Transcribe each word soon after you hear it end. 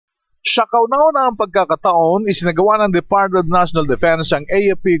Sa kauna-unahang pagkakataon, isinagawa ng Department of National Defense ang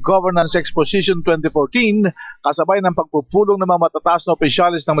AFP Governance Exposition 2014 kasabay ng pagpupulong ng mga matataas na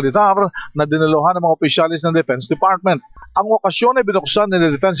opisyalis ng militar na dinaluhan ng mga opisyalis ng Defense Department. Ang okasyon ay binuksan ni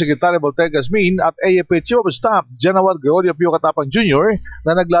Defense Secretary Voltaire Gasmin at AFP Chief of Staff General Gregorio Pio Katapang Jr.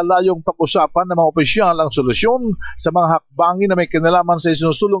 na naglalayong pag-usapan ng mga opisyal ang solusyon sa mga hakbangin na may kinalaman sa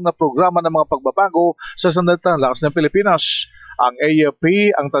isinusulong na programa ng mga pagbabago sa sandalitang lakas ng Pilipinas. Ang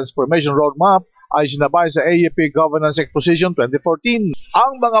AFP, ang Transformation Roadmap, ay sinabay sa AFP Governance Exposition 2014.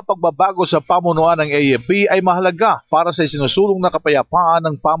 Ang mga pagbabago sa pamunuan ng AFP ay mahalaga para sa isinusulong na kapayapaan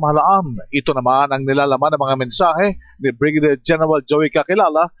ng pamahalaan. Ito naman ang nilalaman ng mga mensahe ni Brigadier General Joey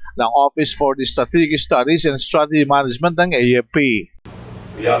Kakilala ng Office for the Strategic Studies and Strategy Management ng AFP.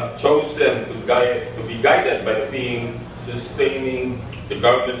 We have chosen to be guided by the theme sustaining the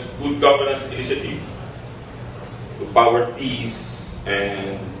good governance initiative to power peace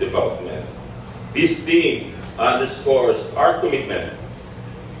and development. This theme underscores our commitment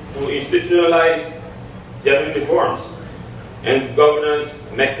to institutionalize genuine reforms and governance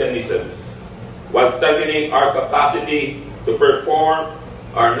mechanisms while strengthening our capacity to perform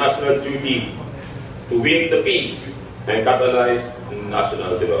our national duty to win the peace and catalyze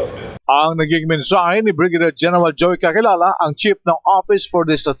national development. Ang naging mensahe ni Brigadier General Joey Kakilala, ang Chief ng Office for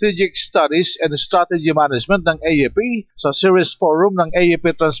the Strategic Studies and Strategy Management ng AFP sa Series Forum ng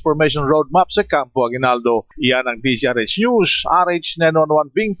AFP Transformation Roadmap sa Campo Aguinaldo. Iyan ang DZRH News, RH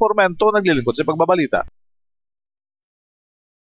 911 Bing Formento, naglilingkod sa pagbabalita.